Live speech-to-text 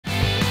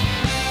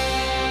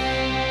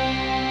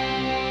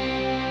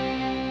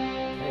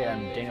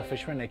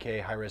Fishman, aka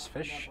Hi-Rez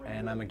Fish,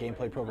 and I'm a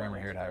gameplay programmer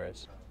here at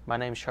Hi-Rez. My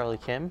name is Charlie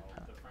Kim.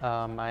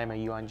 I am a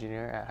UI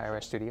engineer at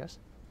Hi-Rez Studios.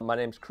 My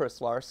name's Chris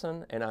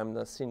Larson, and I'm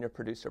the senior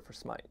producer for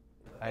SMITE.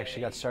 I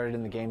actually got started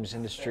in the games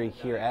industry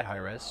here at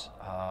Hi-Rez.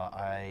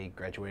 I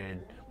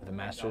graduated with a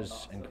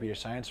master's in computer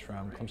science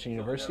from Clemson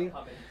University,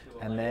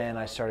 and then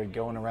I started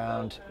going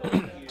around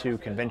to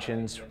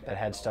conventions that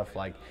had stuff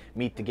like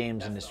Meet the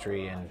Games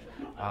Industry and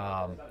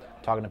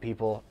talking to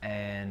people,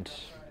 and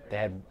they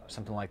had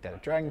something like that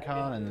at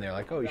DragonCon, and they're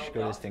like, oh, you should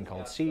go to this thing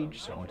called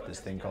Siege. So I went to this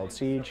thing called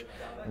Siege,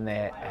 and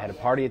they had a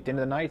party at the end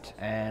of the night,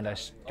 and I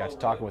got to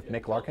talking with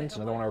Mick Larkins,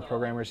 another one of our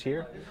programmers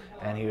here,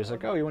 and he was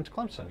like, oh, you went to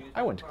Clemson?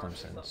 I went to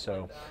Clemson.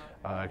 So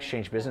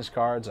exchanged business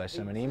cards, I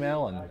sent them an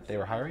email, and they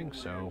were hiring,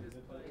 so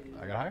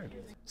I got hired.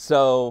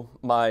 So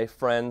my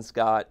friends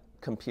got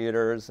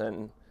computers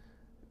and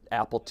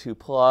Apple II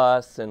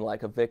Plus and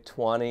like a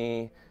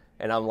VIC-20,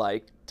 and I'm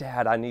like,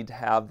 Dad, I need to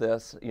have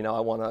this. You know, I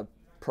want to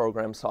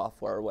program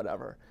software or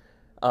whatever.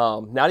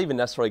 Not even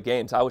necessarily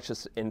games. I was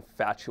just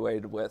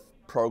infatuated with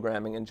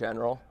programming in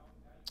general.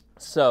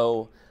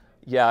 So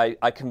yeah,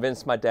 I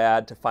convinced my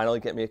dad to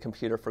finally get me a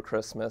computer for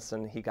Christmas,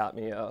 and he got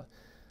me a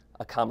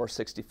Commodore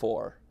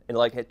 64. And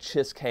like it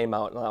just came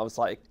out, and I was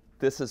like,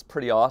 this is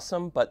pretty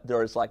awesome, but there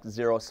was like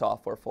zero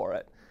software for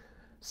it.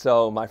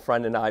 So my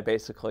friend and I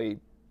basically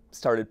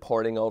started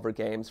porting over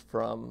games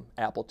from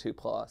Apple II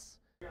Plus.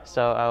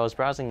 So I was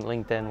browsing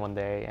LinkedIn one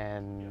day,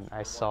 and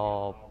I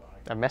saw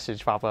a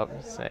message pop up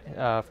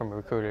from a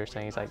recruiter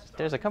saying, it's like,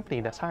 there's a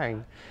company that's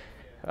hiring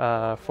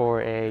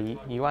for a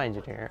UI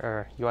engineer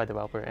or UI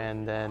developer.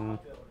 And then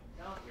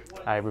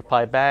I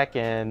replied back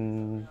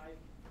and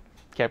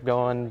kept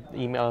going,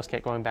 emails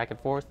kept going back and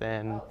forth,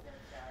 and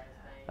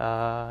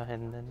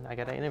then I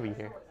got an interview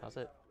here. That was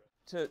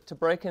it. To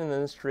break into the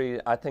industry,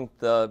 I think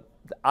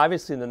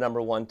obviously the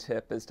number one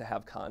tip is to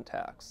have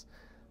contacts.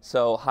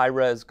 So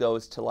Hi-Rez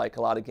goes to like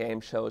a lot of game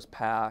shows,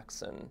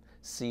 PAX and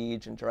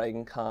Siege and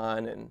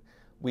DragonCon, and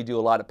we do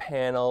a lot of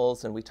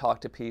panels and we talk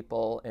to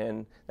people,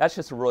 and that's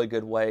just a really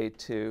good way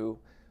to,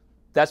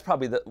 that's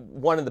probably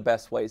one of the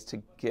best ways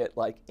to get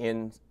like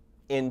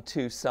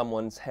into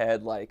someone's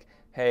head, like,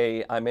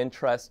 hey, I'm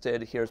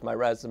interested, here's my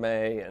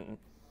resume, and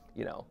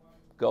you know,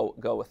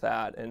 go with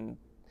that. And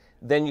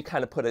then you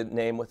kind of put a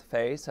name with a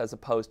face as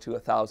opposed to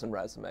 1,000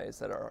 resumes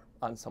that are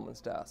on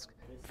someone's desk.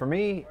 For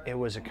me, it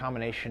was a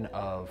combination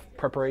of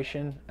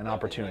preparation and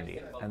opportunity.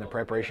 And the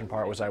preparation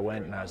part was I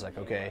went and I was like,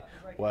 okay,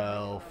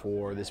 well,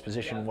 for this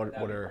position, what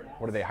are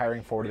they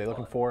hiring for? What are they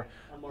looking for?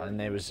 And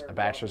there was a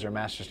bachelor's or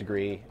master's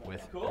degree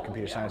with a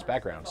computer science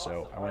background.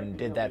 So I went and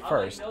did that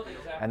first.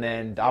 And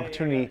then the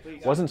opportunity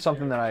wasn't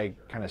something that I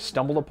kind of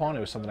stumbled upon. It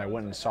was something I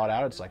went and sought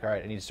out. It's like, all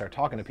right, I need to start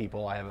talking to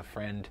people. I have a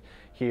friend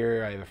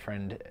here. I have a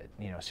friend,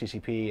 you know,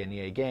 CCP and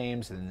EA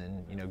Games, and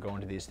then, you know,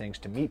 going to these things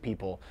to meet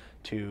people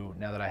to,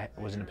 now that I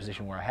was in a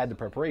position where I had the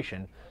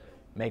preparation,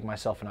 make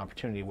myself an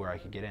opportunity where I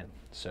could get in.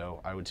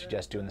 So I would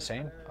suggest doing the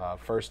same.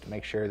 First,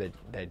 make sure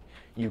that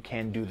you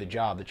can do the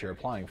job that you're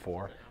applying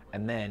for,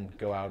 and then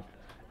go out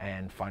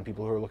and find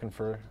people who are looking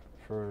for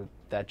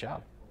that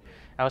job.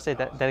 I would say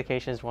that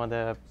dedication is one of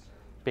the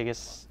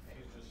biggest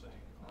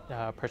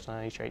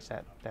personality traits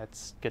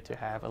that's good to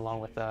have, along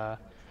with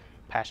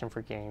passion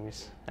for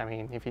games. I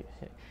mean,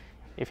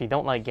 if you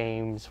don't like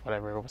games,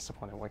 whatever, what's the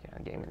point of working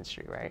in the game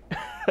industry, right?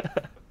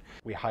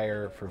 We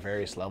hire for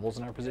various levels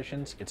in our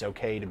positions. It's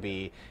okay to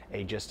be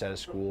just out of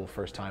school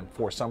first time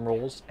for some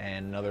roles,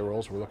 and in other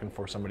roles we're looking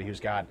for somebody who's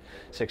got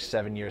 6 to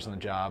 7 years on the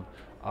job,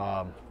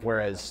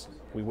 whereas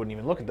we wouldn't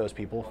even look at those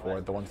people for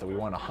the ones that we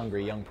want a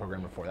hungry young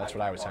programmer for. That's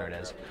what I was hired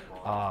as.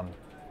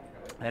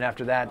 And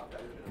after that,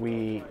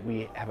 we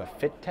have a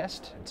fit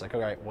test. It's like,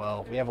 all right,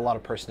 well, we have a lot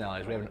of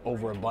personalities. We have an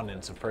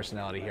overabundance of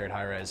personality here at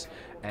Hi-Rez,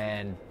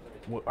 and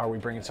are we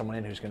bringing someone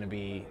in who's going to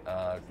be,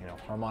 you know,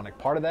 harmonic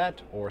part of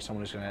that, or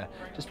someone who's going to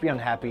just be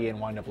unhappy and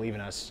wind up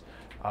leaving us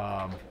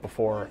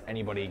before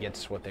anybody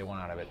gets what they want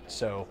out of it?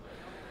 So,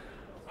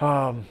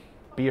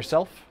 be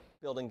yourself.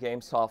 Building game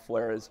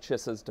software is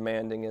just as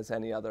demanding as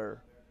any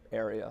other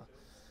area.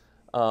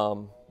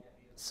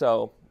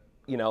 So,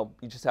 you know,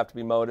 you just have to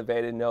be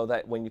motivated, know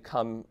that when you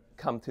come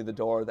through the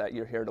door that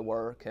you're here to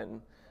work,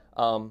 and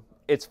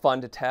it's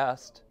fun to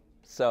test.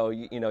 So,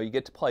 you know, you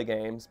get to play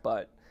games,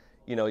 but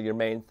you know, your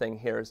main thing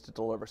here is to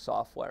deliver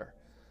software.